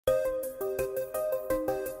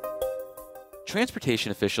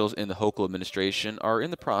Transportation officials in the Hochul administration are in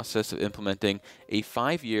the process of implementing a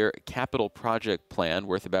 5-year capital project plan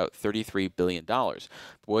worth about $33 billion. But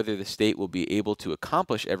whether the state will be able to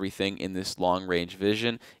accomplish everything in this long-range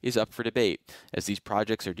vision is up for debate, as these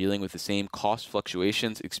projects are dealing with the same cost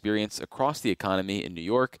fluctuations experienced across the economy in New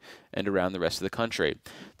York and around the rest of the country.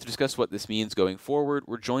 To discuss what this means going forward,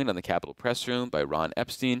 we're joined on the Capitol Press Room by Ron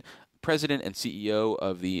Epstein, President and CEO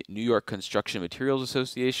of the New York Construction Materials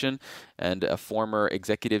Association and a former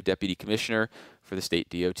Executive Deputy Commissioner for the state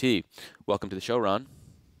DOT. Welcome to the show, Ron.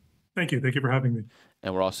 Thank you. Thank you for having me.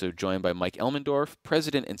 And we're also joined by Mike Elmendorf,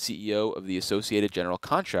 President and CEO of the Associated General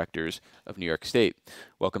Contractors of New York State.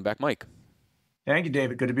 Welcome back, Mike. Thank you,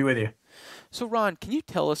 David. Good to be with you. So, Ron, can you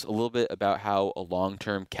tell us a little bit about how a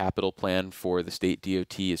long-term capital plan for the state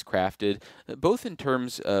DOT is crafted, both in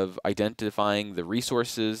terms of identifying the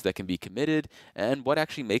resources that can be committed and what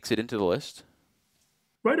actually makes it into the list?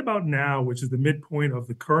 Right about now, which is the midpoint of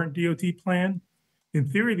the current DOT plan, in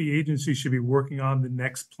theory, the agency should be working on the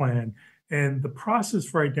next plan. And the process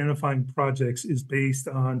for identifying projects is based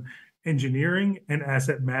on engineering and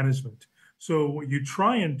asset management. So what you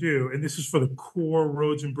try and do, and this is for the core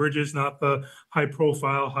roads and bridges, not the high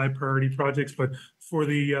profile, high priority projects, but for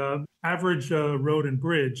the average road and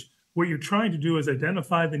bridge, what you're trying to do is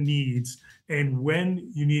identify the needs and when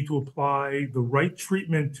you need to apply the right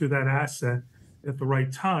treatment to that asset at the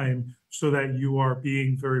right time so that you are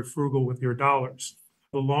being very frugal with your dollars.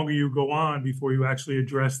 The longer you go on before you actually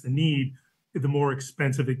address the need, the more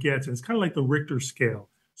expensive it gets. And it's kind of like the Richter scale.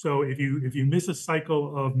 So if you miss a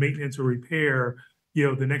cycle of maintenance or repair,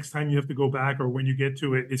 the next time you have to go back or when you get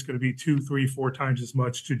to it, it's going to be 2, 3, 4 times as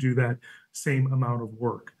much to do that same amount of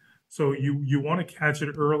work. So you want to catch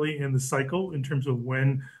it early in the cycle in terms of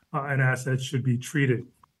when an asset should be treated.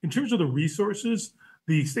 In terms of the resources,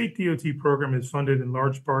 the state DOT program is funded in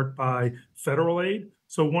large part by federal aid.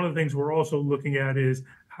 So one of the things we're also looking at is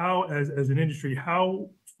how, as an industry, how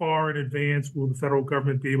far in advance will the federal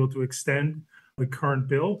government be able to extend the current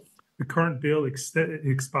bill? The current bill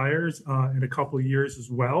expires in a couple of years as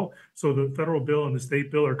well. So the federal bill and the state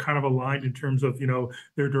bill are kind of aligned in terms of,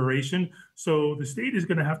 their duration. So the state is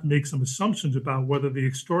going to have to make some assumptions about whether the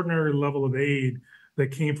extraordinary level of aid that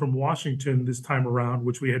came from Washington this time around,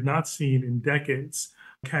 which we had not seen in decades,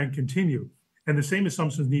 can continue. And the same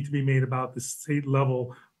assumptions need to be made about the state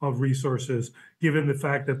level of resources, given the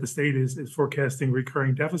fact that the state is forecasting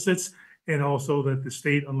recurring deficits, and also that the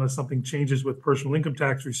state, unless something changes with personal income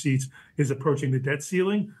tax receipts, is approaching the debt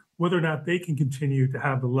ceiling, whether or not they can continue to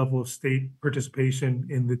have the level of state participation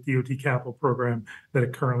in the DOT capital program that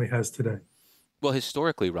it currently has today. Well,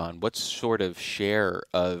 historically, Ron, what sort of share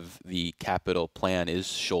of the capital plan is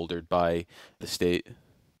shouldered by the state?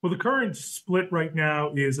 Well, the current split right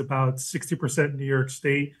now is about 60% New York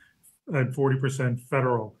State and 40%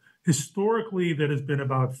 federal. Historically, that has been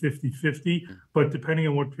about 50-50, but depending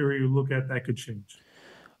on what period you look at, that could change.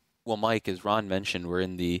 Well, Mike, as Ron mentioned, we're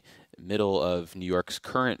in the middle of New York's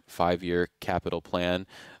current 5-year capital plan.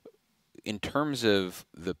 In terms of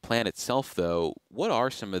the plan itself, though, what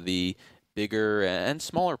are some of the bigger and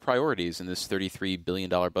smaller priorities in this $33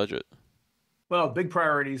 billion budget? Well, big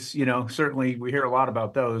priorities, certainly we hear a lot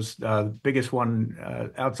about those. The biggest one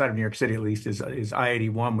outside of New York City, at least, is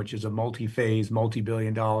I-81, which is a multi-phase,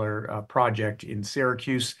 multi-billion-dollar project in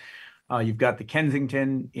Syracuse. You've got the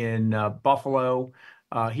Kensington in Buffalo.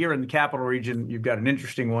 Here in the capital region, you've got an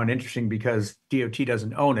interesting one, because DOT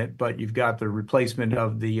doesn't own it, but you've got the replacement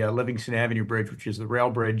of the Livingston Avenue Bridge, which is the rail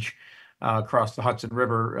bridge across the Hudson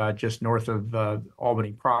River, just north of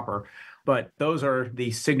Albany proper. But those are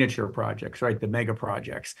the signature projects, right? The mega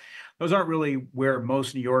projects. Those aren't really where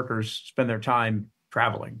most New Yorkers spend their time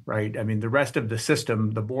traveling, right? I mean, the rest of the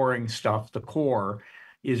system, the boring stuff, the core,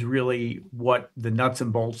 is really what the nuts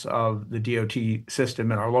and bolts of the DOT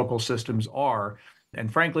system and our local systems are.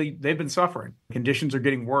 And frankly, they've been suffering. Conditions are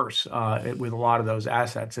getting worse with a lot of those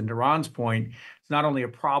assets. And to Ron's point, it's not only a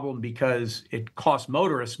problem because it costs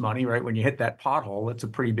motorists money, right? When you hit that pothole, it's a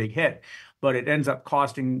pretty big hit, but it ends up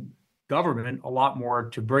costing government a lot more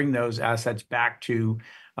to bring those assets back to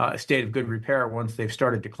a state of good repair once they've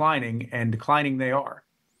started declining, and declining they are.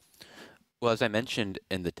 Well, as I mentioned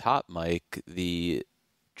in the top, Mike, the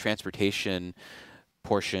transportation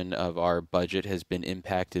portion of our budget has been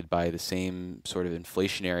impacted by the same sort of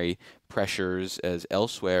inflationary pressures as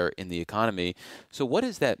elsewhere in the economy. So what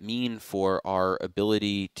does that mean for our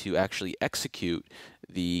ability to actually execute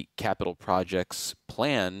the capital projects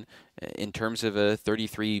plan in terms of a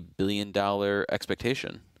 $33 billion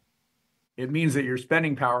expectation? it means that your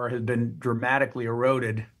spending power has been dramatically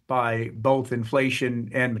eroded by both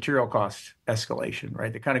inflation and material cost escalation,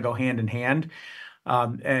 right? They kind of go hand in hand.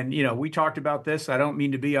 And, we talked about this. I don't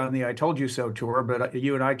mean to be on the I told you so tour, but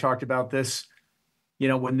you and I talked about this,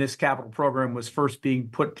 when this capital program was first being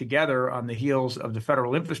put together on the heels of the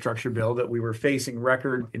federal infrastructure bill, that we were facing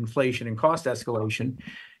record inflation and cost escalation,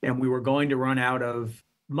 and we were going to run out of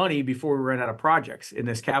money before we ran out of projects in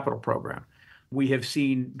this capital program. We have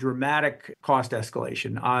seen dramatic cost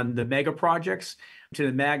escalation on the mega projects to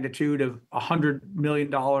the magnitude of $100 million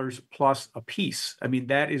plus a piece. I mean,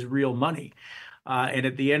 that is real money. And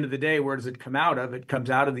at the end of the day, where does it come out of? It comes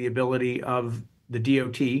out of the ability of the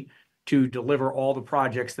DOT to deliver all the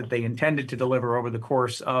projects that they intended to deliver over the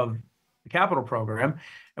course of the capital program.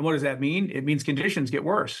 And what does that mean? It means conditions get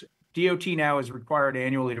worse. DOT now is required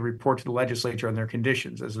annually to report to the legislature on their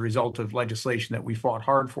conditions as a result of legislation that we fought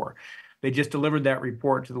hard for. They just delivered that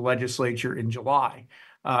report to the legislature in July,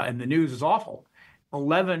 and the news is awful.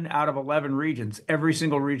 11 out of 11 regions, every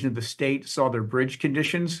single region of the state saw their bridge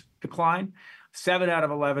conditions decline. 7 out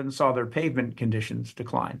of 11 saw their pavement conditions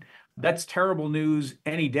decline. That's terrible news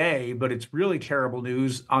any day, but it's really terrible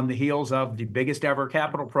news on the heels of the biggest ever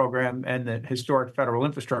capital program and the historic federal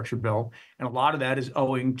infrastructure bill. And a lot of that is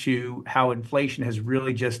owing to how inflation has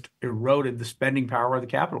really just eroded the spending power of the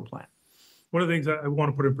capital plan. One of the things I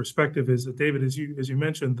want to put in perspective is that, David, as you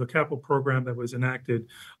mentioned, the capital program that was enacted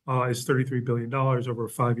is $33 billion over a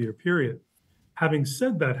 5-year period. Having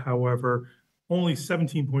said that, however, only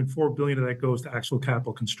 $17.4 billion of that goes to actual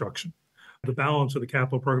capital construction. The balance of the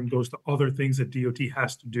capital program goes to other things that DOT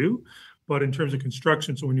has to do. But in terms of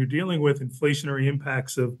construction, so when you're dealing with inflationary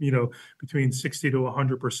impacts of, between 60 to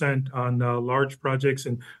 100% on large projects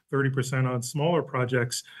and 30% on smaller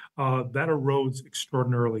projects, that erodes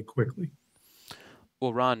extraordinarily quickly.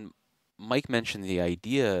 Well, Ron, Mike mentioned the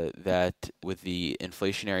idea that with the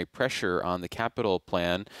inflationary pressure on the capital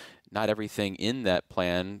plan, not everything in that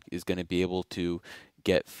plan is going to be able to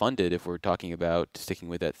get funded if we're talking about sticking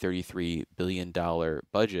with that $33 billion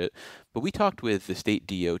budget. But we talked with the state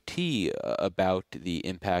DOT about the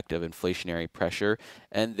impact of inflationary pressure,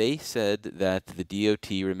 and they said that the DOT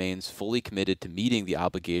remains fully committed to meeting the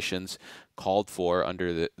obligations called for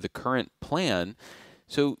under the current plan.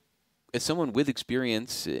 So as someone with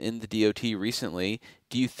experience in the DOT recently,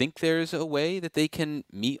 do you think there's a way that they can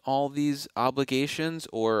meet all these obligations,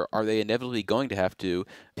 or are they inevitably going to have to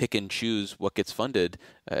pick and choose what gets funded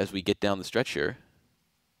as we get down the stretch here?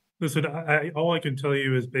 Listen, all I can tell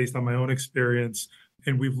you is based on my own experience,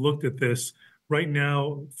 and we've looked at this right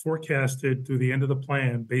now, forecasted through the end of the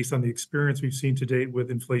plan based on the experience we've seen to date with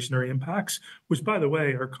inflationary impacts, which, by the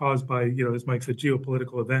way, are caused by, as Mike said,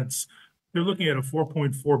 geopolitical events. They're looking at a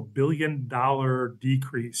 $4.4 billion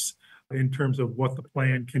decrease in terms of what the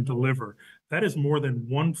plan can deliver. That is more than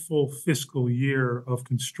one full fiscal year of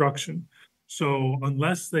construction. So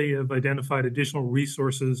unless they have identified additional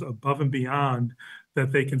resources above and beyond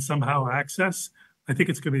that they can somehow access, I think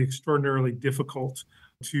it's going to be extraordinarily difficult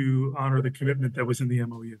to honor the commitment that was in the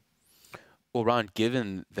MOU. Well, Ron,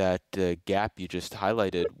 given that gap you just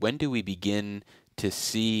highlighted, when do we begin to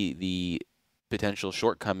see the potential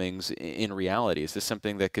shortcomings in reality? Is this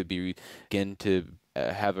something that could begin to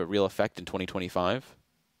have a real effect in 2025?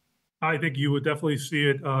 I think you would definitely see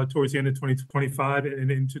it towards the end of 2025 and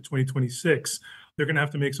into 2026. They're going to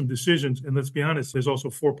have to make some decisions. And let's be honest, there's also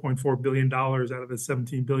 $4.4 billion out of the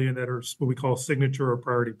 $17 billion that are what we call signature or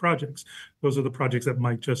priority projects. Those are the projects that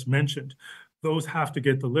Mike just mentioned. Those have to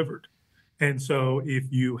get delivered. And so if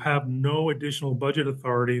you have no additional budget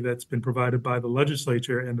authority that's been provided by the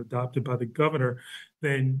legislature and adopted by the governor,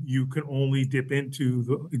 then you can only dip into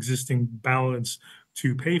the existing balance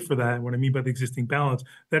to pay for that. And what I mean by the existing balance,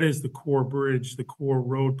 that is the core bridge, the core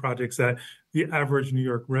road projects that the average New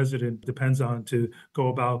York resident depends on to go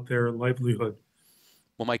about their livelihood.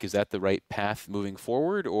 Well, Mike, is that the right path moving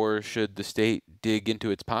forward, or should the state dig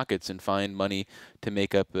into its pockets and find money to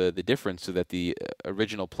make up the difference so that the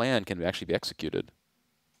original plan can actually be executed?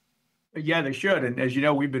 Yeah, they should. And as you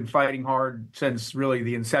know, we've been fighting hard since really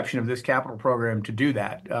the inception of this capital program to do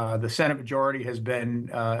that. The Senate majority has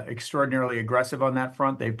been extraordinarily aggressive on that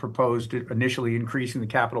front. They proposed initially increasing the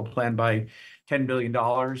capital plan by $10 billion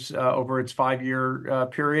over its 5-year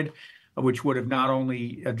period, which would have not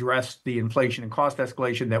only addressed the inflation and cost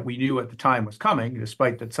escalation that we knew at the time was coming,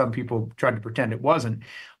 despite that some people tried to pretend it wasn't,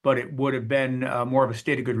 but it would have been more of a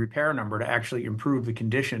state of good repair number to actually improve the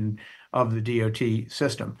condition of the DOT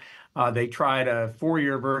system. They tried a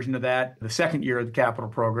 4-year version of that, the second year of the capital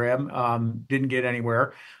program, didn't get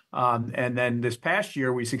anywhere. And then this past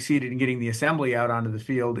year, we succeeded in getting the assembly out onto the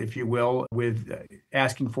field, if you will, with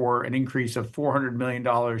asking for an increase of $400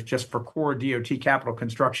 million just for core DOT capital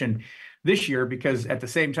construction this year, because at the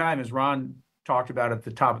same time, as Ron talked about at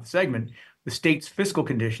the top of the segment, the state's fiscal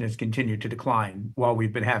condition has continued to decline while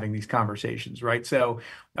we've been having these conversations, right? So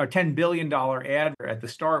our $10 billion add at the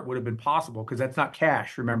start would have been possible because that's not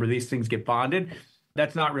cash. Remember, these things get bonded.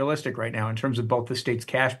 That's not realistic right now in terms of both the state's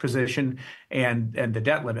cash position and the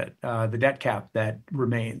debt limit, the debt cap that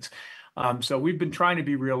remains. So we've been trying to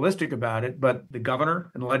be realistic about it, but the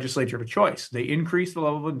governor and the legislature have a choice. They increase the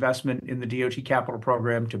level of investment in the DOT capital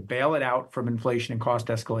program to bail it out from inflation and cost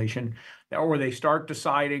escalation, or they start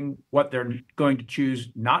deciding what they're going to choose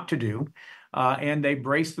not to do, and they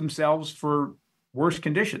brace themselves for worse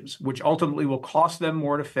conditions, which ultimately will cost them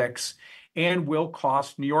more to fix and will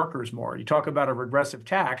cost New Yorkers more. You talk about a regressive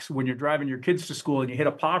tax. When you're driving your kids to school and you hit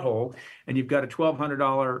a pothole and you've got a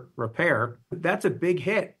 $1,200 repair, that's a big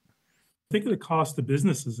hit. Think of the cost to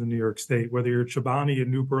businesses in New York State, whether you're Chobani in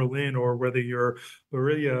New Berlin or whether you're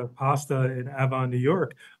Barilla Pasta in Avon, New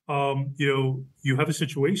York. You have a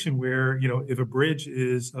situation where, if a bridge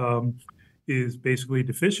is basically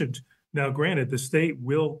deficient. Now, granted, the state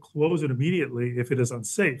will close it immediately if it is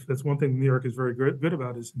unsafe. That's one thing New York is very good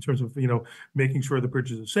about, is in terms of, making sure the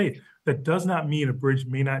bridges are safe. That does not mean a bridge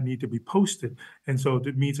may not need to be posted. And so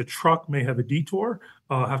it means a truck may have a detour,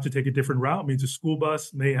 have to take a different route. It means a school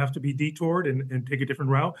bus may have to be detoured and take a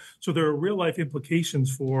different route. So there are real life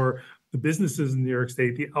implications for the businesses in New York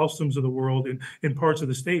State, the Alstoms of the world in parts of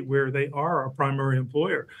the state where they are a primary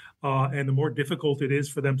employer. And the more difficult it is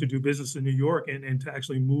for them to do business in New York and to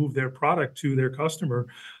actually move their product to their customer,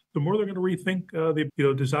 the more they're going to rethink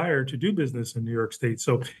the desire to do business in New York State.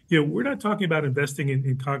 So, we're not talking about investing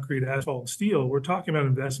in concrete, asphalt, and steel. We're talking about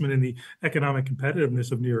investment in the economic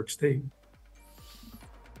competitiveness of New York State.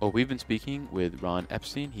 Well, we've been speaking with Ron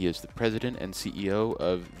Epstein. He is the president and CEO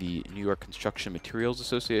of the New York Construction Materials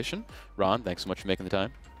Association. Ron, thanks so much for making the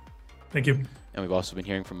time. Thank you. And we've also been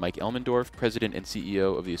hearing from Mike Elmendorf, president and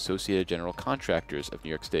CEO of the Associated General Contractors of New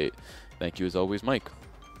York State. Thank you as always, Mike.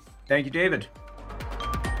 Thank you, David.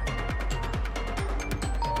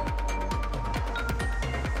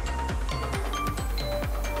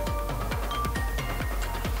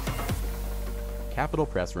 Capitol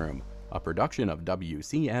Press Room, a production of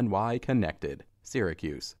WCNY Connected,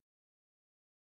 Syracuse.